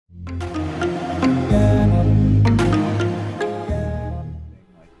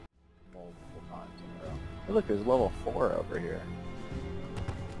Hey, look, there's level 4 over here.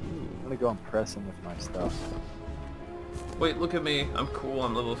 I'm gonna go impress him with my stuff. Wait, look at me. I'm cool.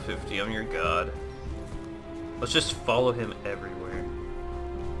 I'm level 50. I'm your god. Let's just follow him everywhere.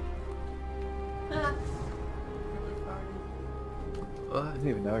 I didn't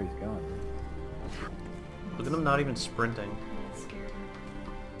even know where he's going. Look at him not even sprinting.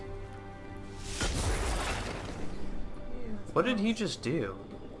 What did he just do?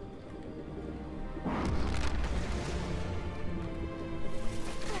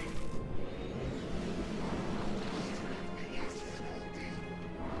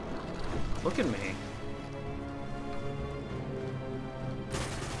 Look at me.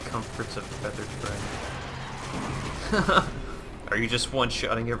 Comforts of feathered friend. Are you just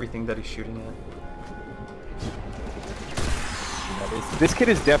one-shotting everything that he's shooting at? This kid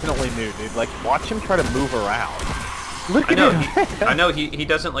is definitely new, dude. Like, watch him try to move around. Look at him. I know he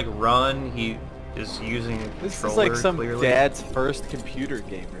doesn't like run. He is using a controller. This is like some clearly. dad's first computer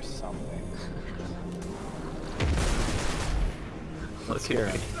game or something. Look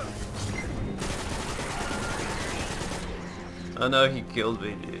at me. Oh no, he killed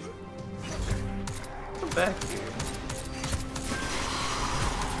me, dude. Come back here.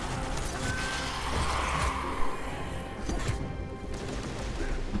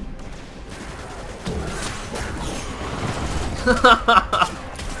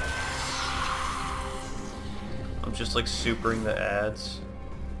 I'm just like supering the ads.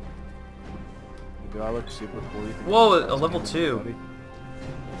 Do I look super cool? Whoa, a level 2.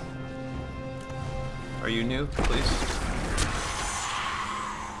 Are you new, please?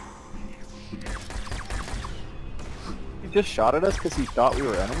 He just shot at us because he thought we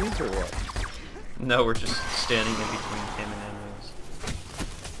were enemies, or what? No, we're just standing in between him and enemies.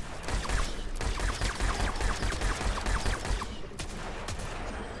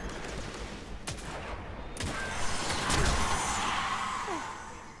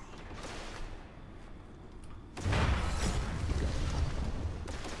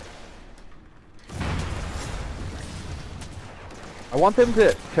 I want them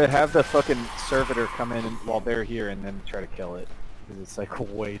to have the fucking servitor come in while they're here and then try to kill it. Because it's like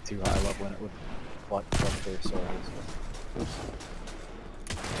way too high level and it would fuck their souls.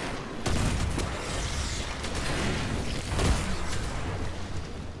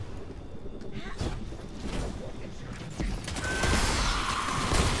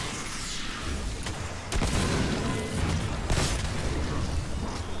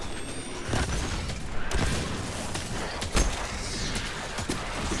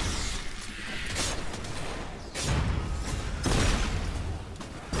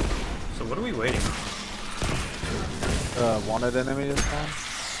 So what are we waiting? Wanted enemy this time? I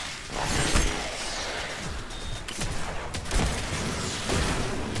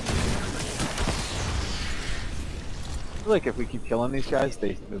feel like if we keep killing these guys,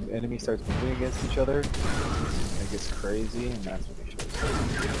 the enemy starts moving against each other. It gets crazy, and that's what they should do.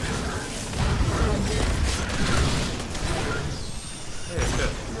 Hey,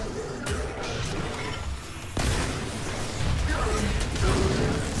 good.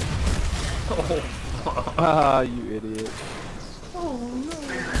 Oh, Ah, you idiot. oh no.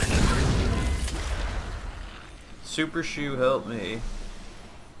 Super Shoe, help me.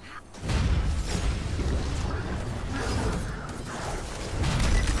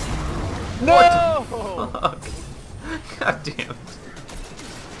 No! Fuck. God damn it.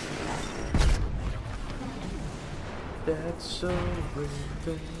 That's so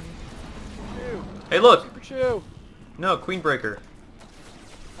revenge. Hey, look! Super Shoe! No, Queenbreaker.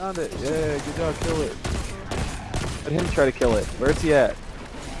 Found it. Yeah, good job, kill it. Let him try to kill it. Where's he at?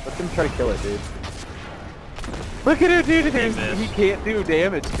 Let him try to kill it, dude. Look at him, dude! He can't do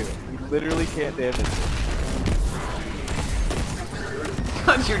damage to it. He literally can't damage it.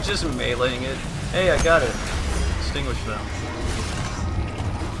 God, you're just meleeing it. Hey, I got it. Extinguish them.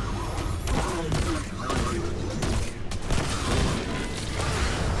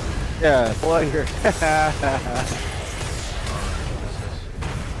 Yeah, pull out here.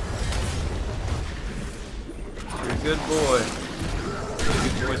 You're a good boy.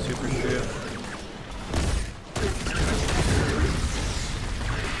 Good boy, Super Shoe.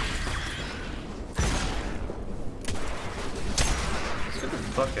 Let's get the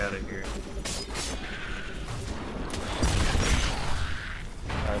fuck out of here.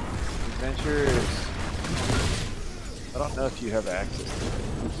 Adventures. I don't know if you have access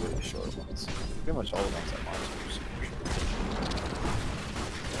to the short ones. Pretty much all the ones I want are super short.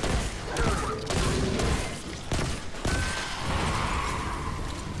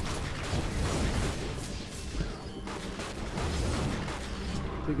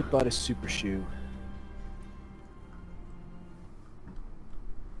 Say goodbye to Super Shoe.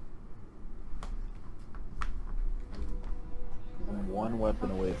 one weapon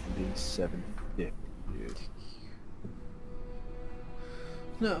away from being 750, dude.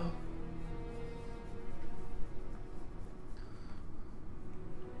 No.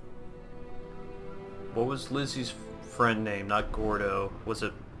 What was Lizzie's friend name? Not Gordo. Was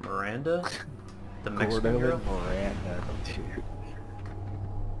it Miranda? The Mexican Gordo girl? and Miranda, dude.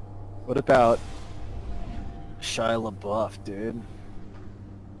 What about Shia LaBeouf, dude?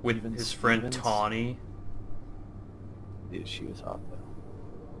 With Even his friend Stevens? Tawny. Dude, she was hot though.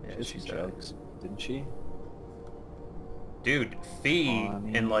 Yeah, She she's jokes, didn't she? Dude, Fee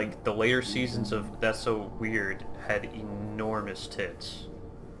Tawny. in like the later seasons of That's So Weird had enormous tits.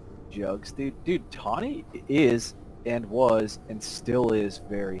 Jugs, dude. Dude, Tawny is and was and still is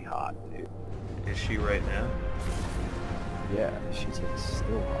very hot, dude. Is she right now? Yeah, she's like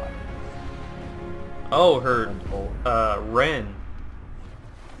still hot. Oh, her And old. Ren,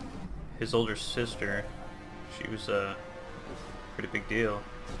 his older sister. She was a pretty big deal.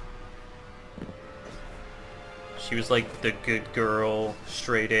 She was like the good girl,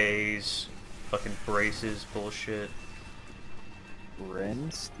 straight A's, fucking braces, bullshit.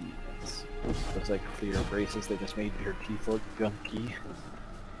 Ren Stevens. Those like clear braces that just made her teeth look gunky.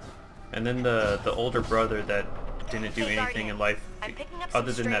 And then the older brother that didn't do Hey, anything Guardian. in life I'm picking up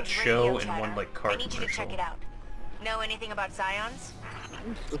other some than that strange show radio and chatter. one like car I need you to commercial. check it out. Know anything about Scions?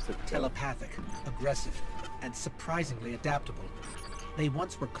 I'm supposed to tell. Telepathic, aggressive, and surprisingly adaptable. They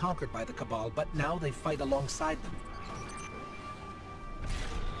once were conquered by the Cabal, but now they fight alongside them.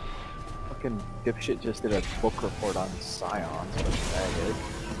 Fucking dipshit just did a book report on Scions. What a faggot.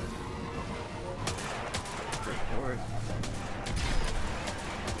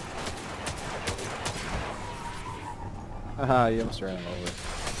 Haha, you almost ran him over.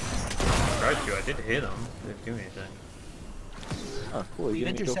 Tried to. I did hit him. Didn't do anything. Oh, cool. You We've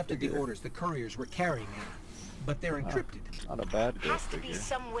didn't go intercepted the figure. orders the couriers were carrying in, but they're encrypted. Not a bad go Has to be figure.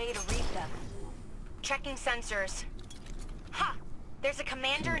 some way to read them. Checking sensors. Ha! There's a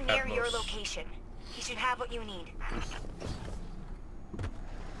commander near your Atmos. location. He should have what you need.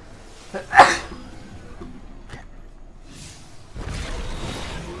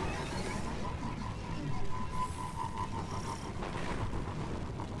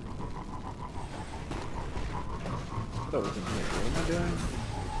 What was in here? What am I doing?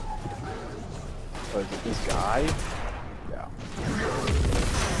 Oh, is it this guy? Yeah.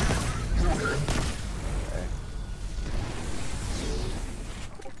 Okay.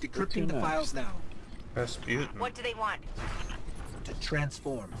 Decrypting the next? files now. Rasputin. What do they want? To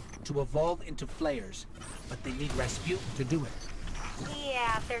transform, to evolve into flayers, but they need Rasputin to do it.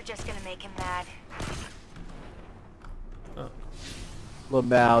 Yeah, they're just gonna make him mad. Oh.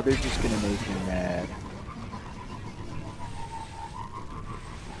 Lamau, they're just gonna make him mad.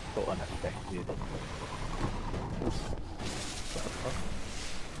 So unaffected.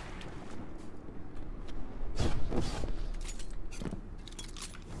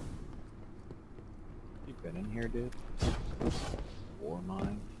 You been in here, dude? War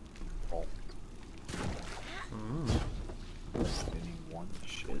mine. Oh. Destiny 1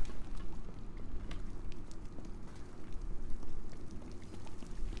 shit.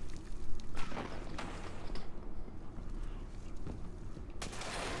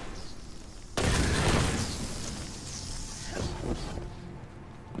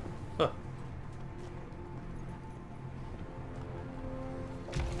 Huh.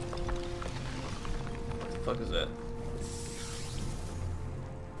 What the fuck is that?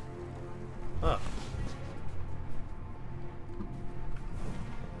 Huh.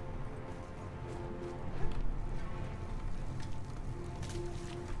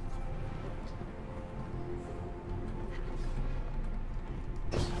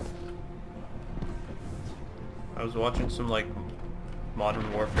 I was watching some like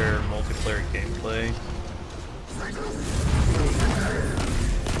Modern Warfare multiplayer gameplay.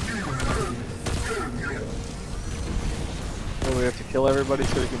 Oh, we have to kill everybody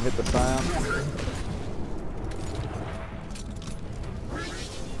so we can hit the Scion?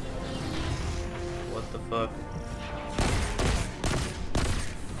 What the fuck?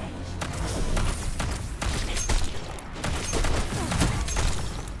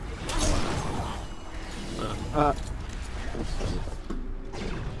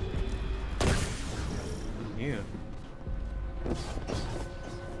 You.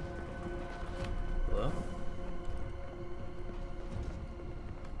 Hello?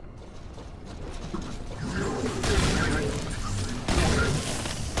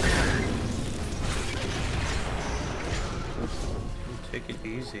 Take it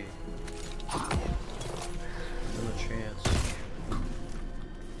easy. Give him a chance.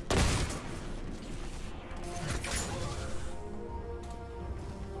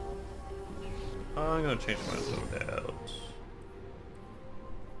 I'm gonna change my loadout.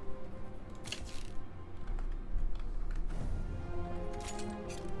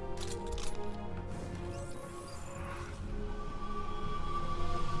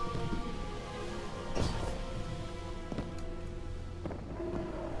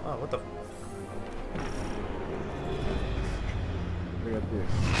 Oh, what the? What do we gotta do?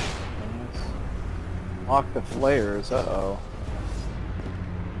 Lock the flares. Uh-oh.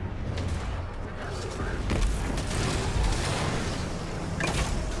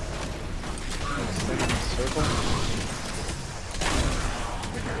 Circle.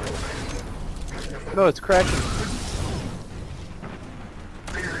 No, it's cracking.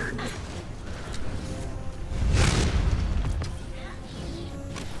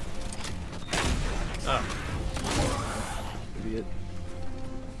 Ah. Idiot.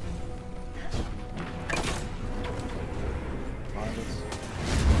 Behind us.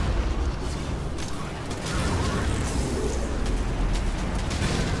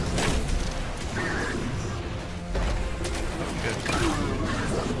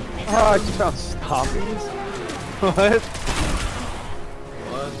 Oh, I just found stoppies. What?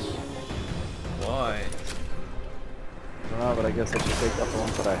 What? Why? I don't know, but I guess I should take up the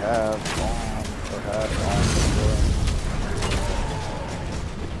ones that I have. Or had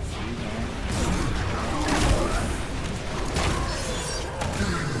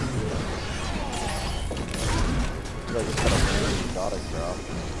I just had a exotic drop.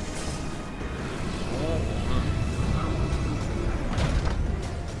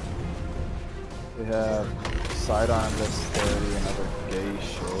 We have sidearm dexterity, another gay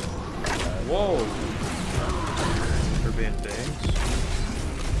shield. Whoa! Caribbean things.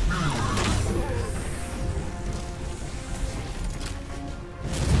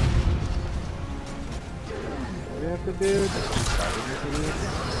 What do we have to do? Just fight with idiots?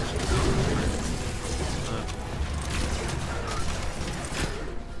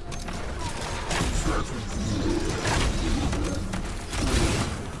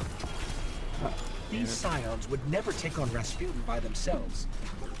 These scions would never take on Rasputin by themselves.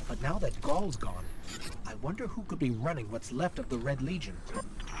 But now that Gaul's gone, I wonder who could be running what's left of the Red Legion.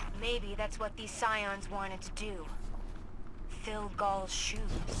 Maybe that's what these scions wanted to do. Fill Gaul's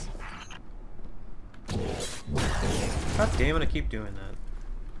shoes. God damn it, I keep doing that.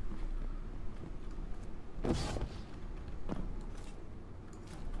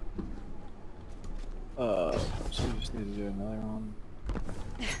 So we just need to do another one.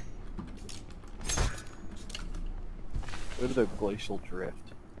 Go to the glacial drift.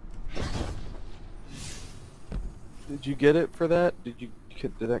 Did you get it for that? Did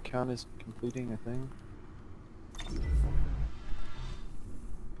that count as completing a thing?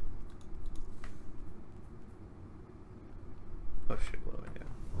 Oh shit, what do I do?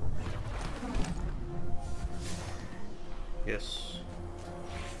 Yes.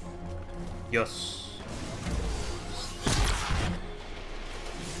 Yes.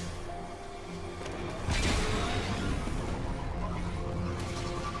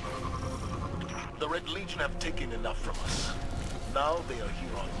 The Red Legion have taken enough from us. Now they are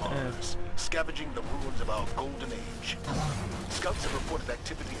here on Mars, scavenging the ruins of our golden age. Scouts have reported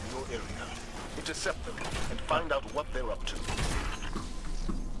activity in your area. Intercept them and find out what they're up to.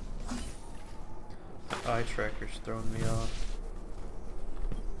 The eye tracker's throwing me off.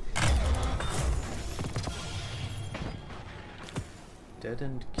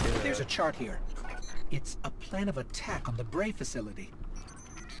 Deadened kill. There's a chart here. It's a plan of attack on the Bray facility.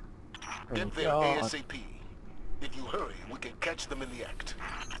 Get there ASAP. If you hurry, we can catch them in the act.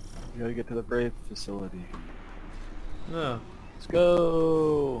 We gotta get to the Brave facility. No. Let's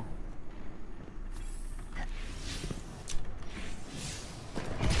go!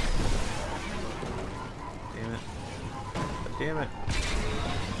 Damn it. God damn it.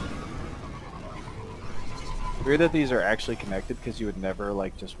 Weird that these are actually connected because you would never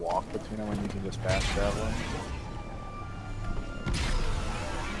like just walk between them when you can just fast travel them.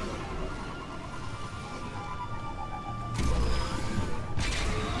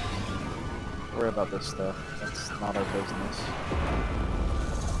 Don't worry about this stuff. That's not our business.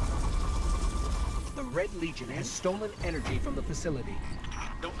 The Red Legion has stolen energy from the facility.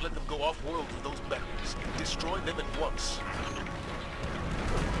 Don't let them go off-world with those batteries. Destroy them at once.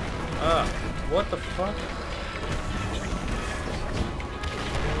 Ah, what the fuck?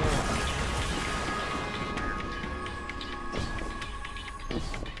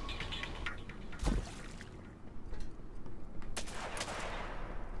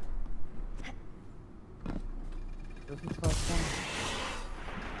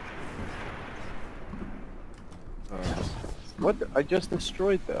 What? I just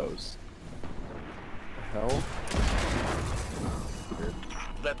destroyed those. hell?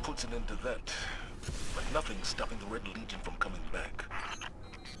 That puts an end to that. But nothing's stopping the Red Legion from coming back.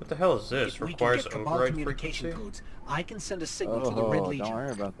 What the hell is this? If we can Requires get Cabal override communication frequency? codes, I can send a signal to the Red Oh, Legion. don't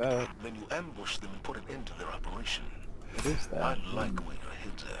worry about that. Then you ambush them and put an end to their operation. What is that? I like where your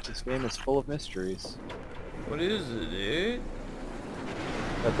head's at. This game is full of mysteries. What is it, dude?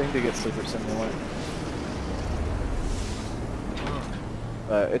 That thing to get Sleeper Simulant.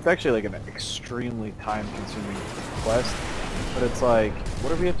 It's actually like an extremely time-consuming quest, but it's like,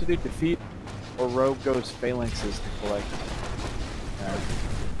 what do we have to do? Defeat Orogo's phalanxes to collect.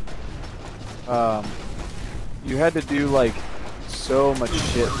 You had to do like so much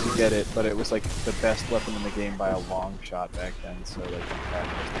shit to get it, but it was like the best weapon in the game by a long shot back then, so like you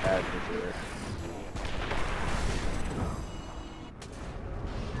had to do it.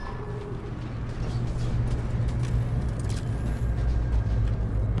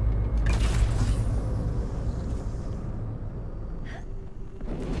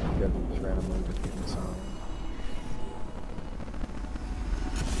 Just randomly defeating someone.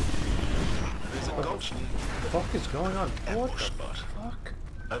 There's a gulch near What the fuck is going on? What ambush the spot. fuck?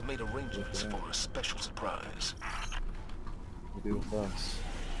 I've made arrangements for a special surprise. What do you do with us?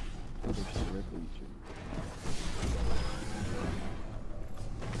 There's the Red Legion.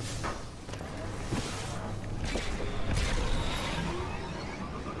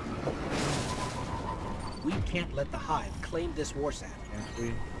 We can't let the Hive claim this war sat. Can't we?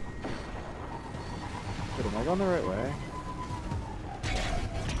 Wait, am I going the right way?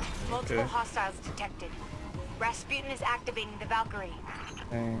 Multiple Okay. hostiles detected. Rasputin is activating the Valkyrie.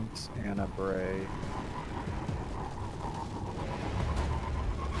 Thanks, Anna Bray.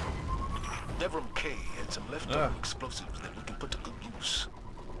 Devram K had some leftover explosives that we can put to good use.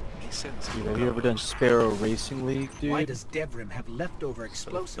 He sends Dude, have you ever done Sparrow Racing League, dude? Why does Devrim have leftover So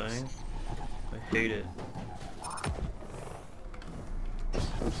explosives? thing. I hate it.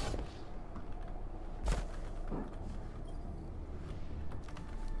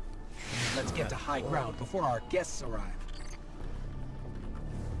 Let's get to high ground before our guests arrive.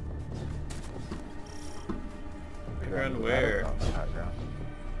 Around where? Oh, high ground.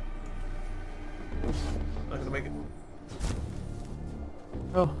 Not gonna make it.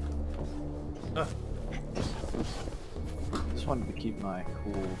 Oh, Ah, just wanted to keep my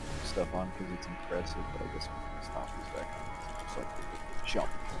cool stuff on because it's impressive, but I guess I'm gonna stop this back. Just like jump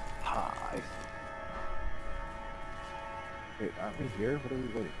high. Wait, aren't we here? What are we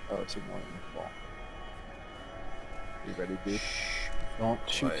waiting? Oh, it's ignoring the ball. You ready, dude? Don't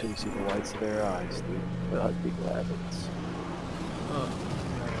shoot Right. till you see the whites of their eyes, dude. Without big rabbits. oh.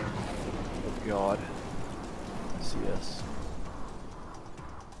 Oh god. I see us.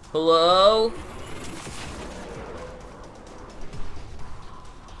 Hello?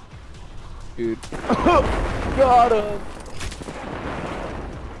 Dude. Got him!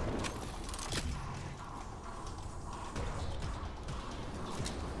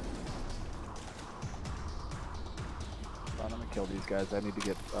 I'm gonna kill these guys. I need to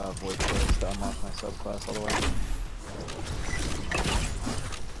get voice cores to unlock my subclass all the way.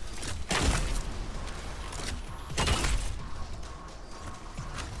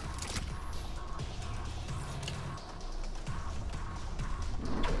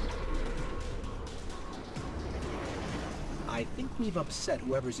 I think we've upset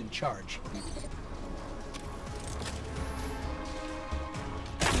whoever's in charge.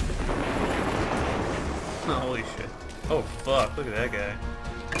 Holy shit. Oh fuck, look at that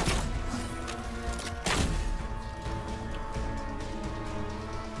guy.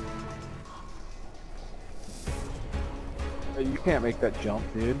 You can't make that jump,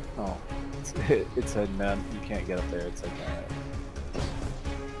 dude. Oh. It's a none. You can't get up there. It's like a...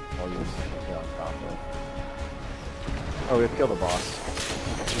 Oh, you get on top of it. Oh, we have to kill the boss.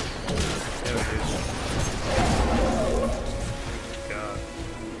 Yeah, we do. God.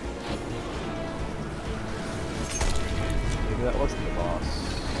 Maybe that wasn't the boss.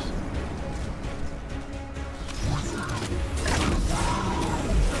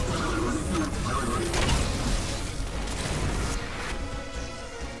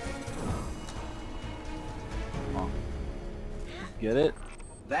 Oh. Get it?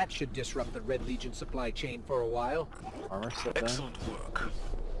 That should disrupt the Red Legion supply chain for a while. Armor set down. Excellent work.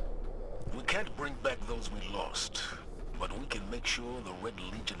 We can't bring back those we lost, but we can make sure the Red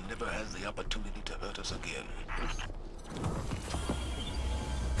Legion never has the opportunity to hurt us again.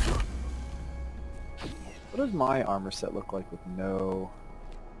 What does my armor set look like with no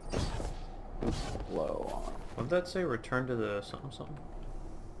glow on? What did that say? Return to the something something?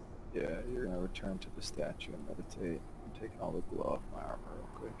 Yeah, you're gonna return to the statue and meditate. I'm taking all the glow off my armor real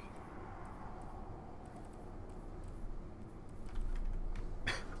quick.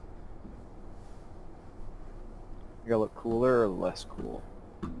 You gotta look cooler or less cool?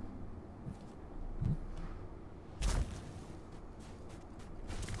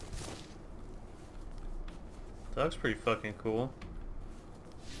 That looks pretty fucking cool.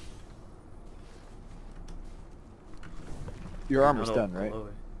 Your armor's Not all done, right?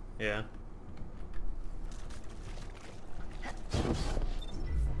 glowy. Yeah.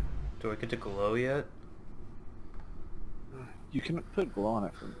 Do I get to glow yet? You can put glow on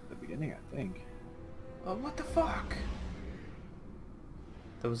it from the beginning, I think. Oh, what the fuck?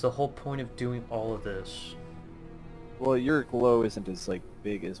 That was the whole point of doing all of this. Well, your glow isn't as like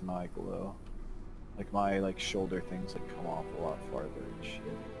big as my glow. Like my shoulder things come off a lot farther and shit.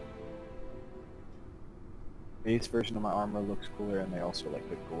 Base version of my armor looks cooler, and they also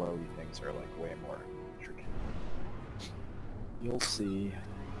the glowy things are way more intricate. You'll see.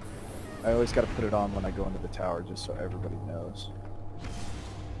 I always gotta put it on when I go into the tower just so everybody knows.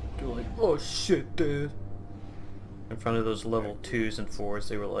 They're like, oh shit, dude. In front of those level 2s and 4s,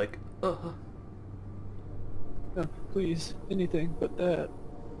 they were like, No, please, anything but that.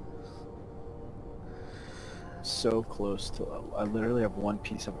 So close to... I literally have one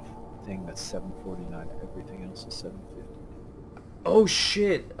piece of thing that's 749. Everything else is 750. oh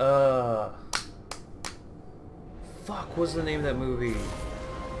shit, fuck, what's the name of that movie?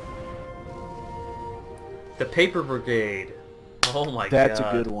 The Paper Brigade. Oh my god. That's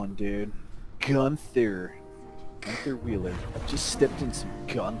a good one, dude. Gunther. Gunther Wheeler. I just stepped in some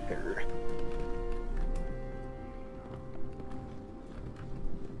Gunther.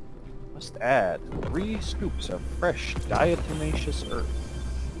 Must add 3 scoops of fresh diatomaceous earth.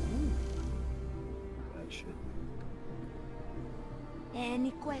 Ooh. That shit.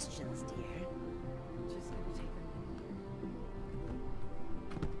 Any questions, dear?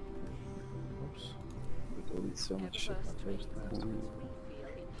 Oops. We delete so much shit my first time.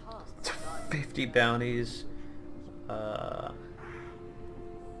 50 bounties.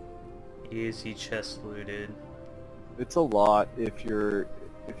 Easy chest looted. It's a lot if you're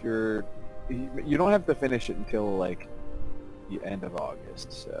you don't have to finish it until the end of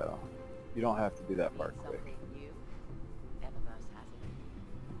August, so you don't have to do that part quick.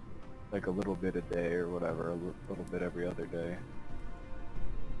 Like a little bit a day or whatever, a little bit every other day.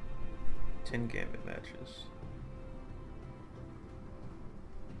 10 gambit matches.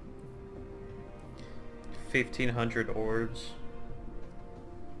 1,500 orbs.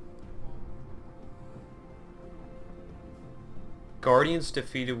 Guardians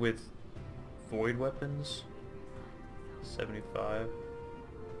defeated with void weapons. 75.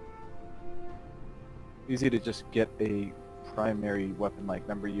 Easy to just get a primary weapon,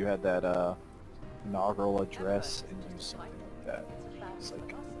 remember you had that inaugural address and use something like that. It's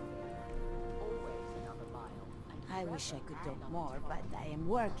I wish I could do more, but I am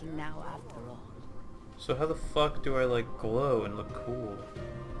working now after all. So how the fuck do I glow and look cool?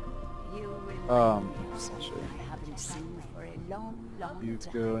 You remind Um, me of someone I haven't seen for a long, long you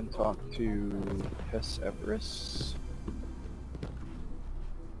time. go and talk to Tess Everest.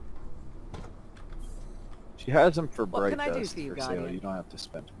 She has them for What Bright can I do Dust for you, sale. Guardian? You don't have to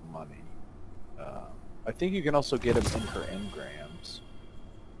spend money. I think you can also get them in her engrams.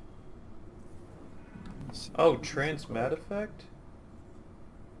 Let's see. Oh, Transmat effect?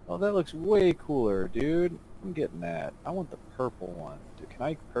 Oh, that looks way cooler, dude. I'm getting that. I want the purple one. Can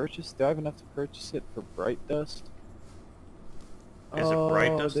I purchase? Do I have enough to purchase it for Bright Dust? Is it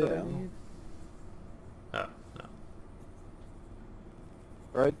Bright Dust that I damn. need? Oh, no.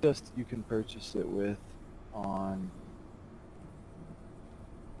 Bright Dust you can purchase it with on...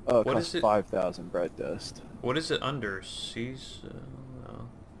 Oh, it What costs is it? 5,000 Bright Dust. What is it under? Seas? No.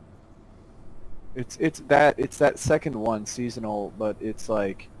 It's that second one, seasonal, but it's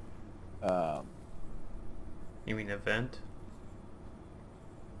You mean event?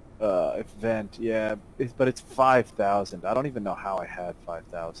 event, yeah. But it's 5,000. I don't even know how I had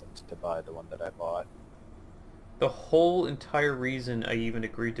 5,000 to buy the one that I bought. The whole entire reason I even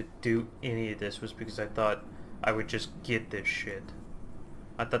agreed to do any of this was because I thought I would just get this shit.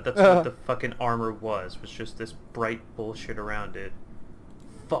 I thought that's what the fucking armor was just this bright bullshit around it.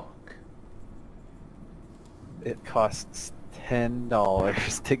 Fuck. It costs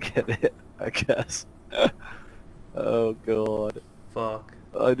 $10 to get it, I guess. Oh god. Fuck.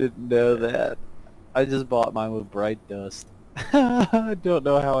 I didn't know that. I just bought mine with Bright Dust. I don't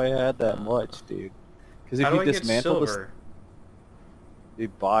know how I had that much, dude. Because if How do you I get dismantle this, silver? you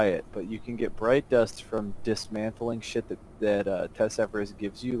buy it, but you can get Bright Dust from dismantling shit that Tess Everest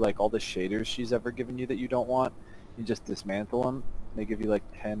gives you, like all the shaders she's ever given you that you don't want. You just dismantle them. They give you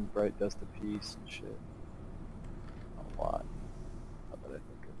 10 Bright Dust a piece and shit. A lot. Now that I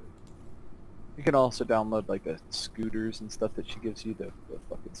think of it. You can also download like the scooters and stuff that she gives you, the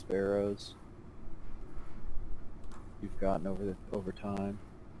fucking sparrows. You've gotten over time.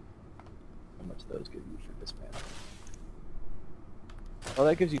 How much those give you for dismantling? Oh,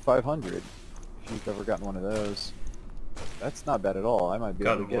 that gives you 500 if you've ever gotten one of those. That's not bad at all. I might be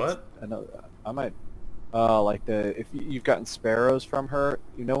able to get what? another. I might. Like if you've gotten sparrows from her,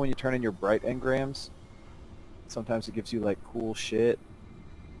 you know when you turn in your bright engrams, sometimes it gives you like cool shit,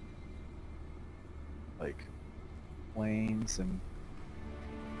 like planes and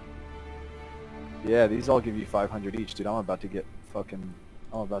yeah, these all give you 500 each, dude. I'm about to get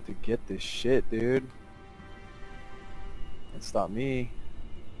this shit, dude. Can't stop me.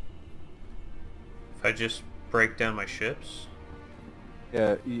 If I just break down my ships?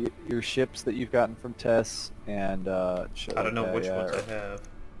 Yeah, your ships that you've gotten from Tess and shit I don't know which ones I have.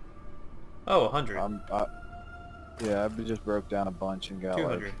 Oh, 100. Yeah, I just broke down a bunch and got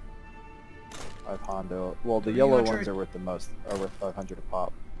 200. like 5 Hondo. Well, the yellow 300. ones are worth the most, are worth 500 a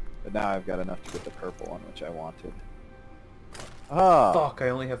pop. But now I've got enough to get the purple one, which I wanted. Ah! Fuck, I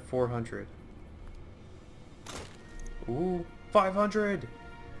only have 400. Ooh, 500!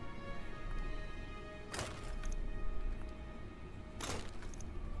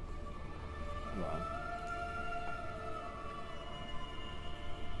 Hold on.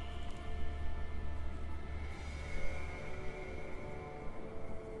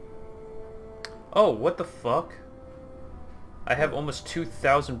 Oh, what the fuck? I have almost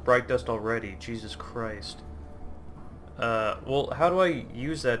 2,000 bright dust already. Jesus Christ. Well, how do I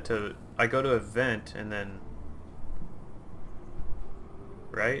use that to... I go to event and then...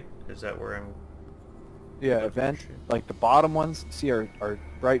 Right? Is that where I'm... Yeah, event, like the bottom ones, see, are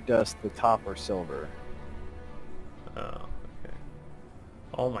bright dust, the top are silver. Oh, okay.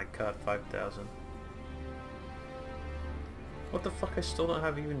 Oh my god, 5,000. What the fuck? I still don't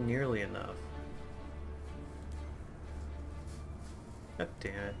have even nearly enough. God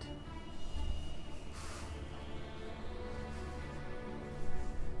damn it.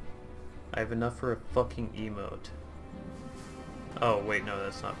 I have enough for a fucking emote. Oh, wait, no,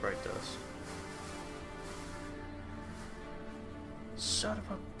 that's not bright dust. Son of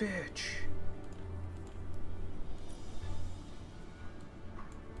a bitch.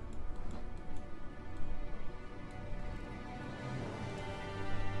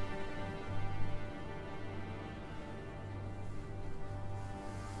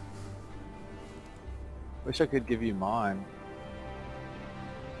 Wish I could give you mine.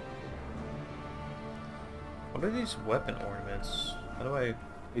 What are these weapon ornaments? How do I...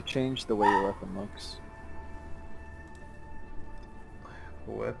 They changed the way your weapon looks.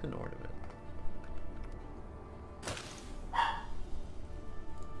 Weapon ornament.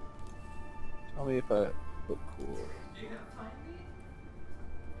 Tell me if I look cool.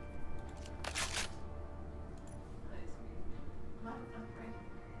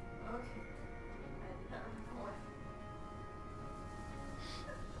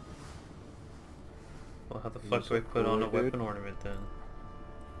 Well, how the fuck do I put on a weapon ornament then?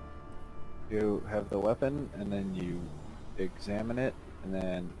 You have the weapon, and then you examine it, and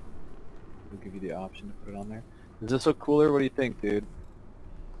then we'll give you the option to put it on there. Does this look cooler? What do you think, dude?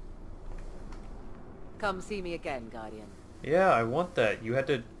 Come see me again, Guardian. Yeah, I want that. You had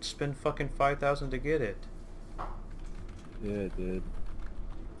to spend fucking 5,000 to get it. Yeah, it did.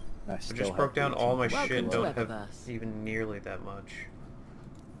 I I still just have broke down all my Welcome shit and to don't have Eververse. even nearly that much.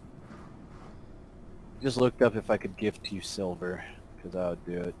 Just looked up if I could gift you silver, because I would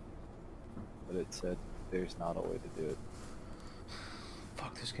do it. But it said there's not a way to do it.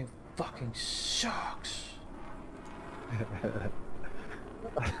 Fuck, this game fucking sucks.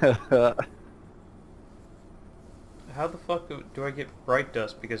 How the fuck do I get bright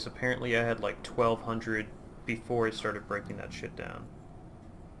dust? Because apparently I had like 1,200 before I started breaking that shit down.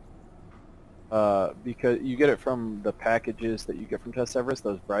 Because you get it from the packages that you get from Tess Everest,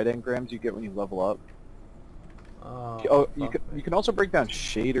 those bright engrams you get when you level up. Oh, You can also break down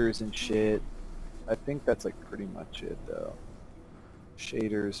shaders and shit. I think that's like pretty much it though.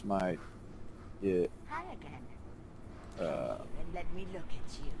 Shaders might get Hi again. uh And let me look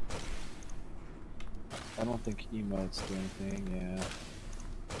at you. I don't think emotes do anything, yeah.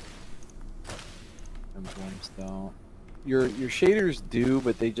 Emblems don't. Your shaders do,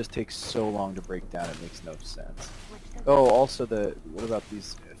 but they just take so long to break down it makes no sense. Oh, also what about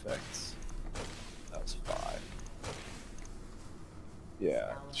these effects? That was 5.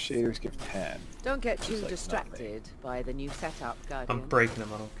 Yeah, shaders give 10. Don't get Just too like distracted by the new setup, Guardian. I'm breaking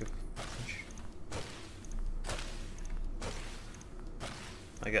them, I don't give a fuck.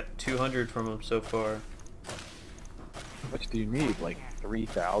 I got 200 from them so far. much do you need? Like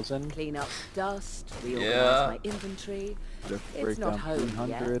 3,000? Clean up dust, reorganize Yeah. my inventory. Break It's not down home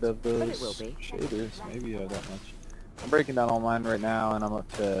 300 yet, of but it those will be. shaders. Maybe that much. I'm breaking down all mine right now, and I'm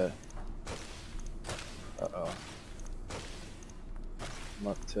up to. Uh-oh. I'm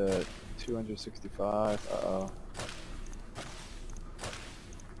up to 265. Uh-oh.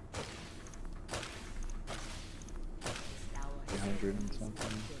 And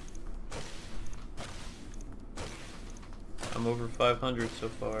something. I'm over 500 so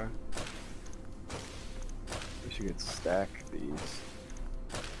far. We should get stack these.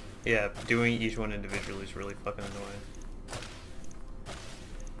 Yeah, doing each one individually is really fucking annoying.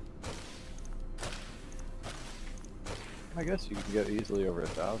 I guess you can get easily over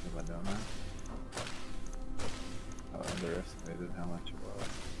 1,000 by doing that. I underestimated how much it was.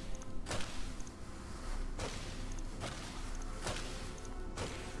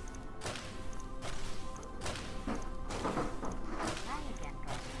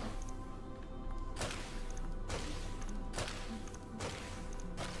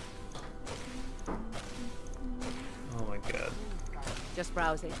 Oh my god. Just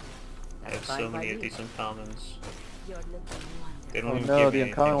browsing. I That's have fine so by many of me. these uncommons. You're looking wonderful. They don't Oh even no, give the me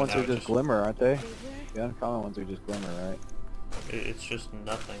uncommon anything ones are without just glimmer, aren't they? They were The uncommon ones are just glimmer, right? It's just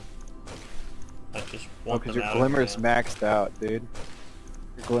nothing. I just Oh, want because them your out glimmer's again. maxed out, dude.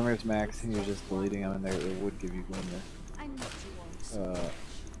 Your glimmer's maxed and you're just deleting them and it would give you glimmer. I missed you all so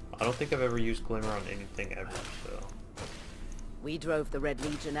I don't think I've ever used glimmer on anything ever, so... We drove the Red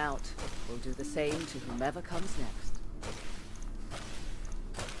Legion out. We'll do the same to whomever comes next.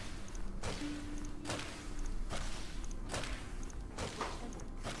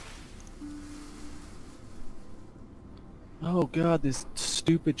 Oh god, this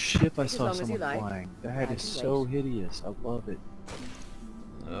stupid ship I As saw long as you someone like. flying. That I is can so wait. hideous. I love it.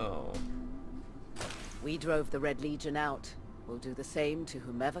 Oh. We drove the Red Legion out. We'll do the same to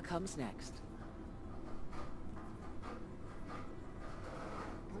whomever comes next.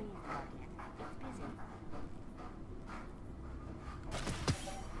 Please, Guardian. It's busy.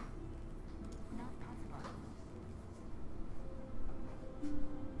 Not possible.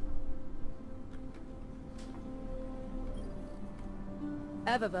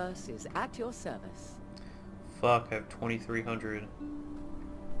 Eververse is at your service. Fuck, I have 2,300.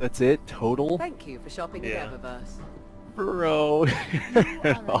 That's it? Total? Thank you for shopping Yeah. at Eververse. Bro, are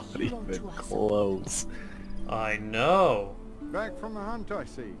a not hero even to us. close. I know! Back from the hunt, I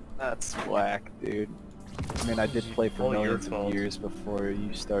see. That's whack, dude. I mean, I did play for All your millions fault. of years before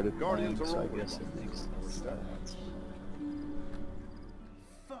you started playing, Guardians are so I over guess us. it makes sense.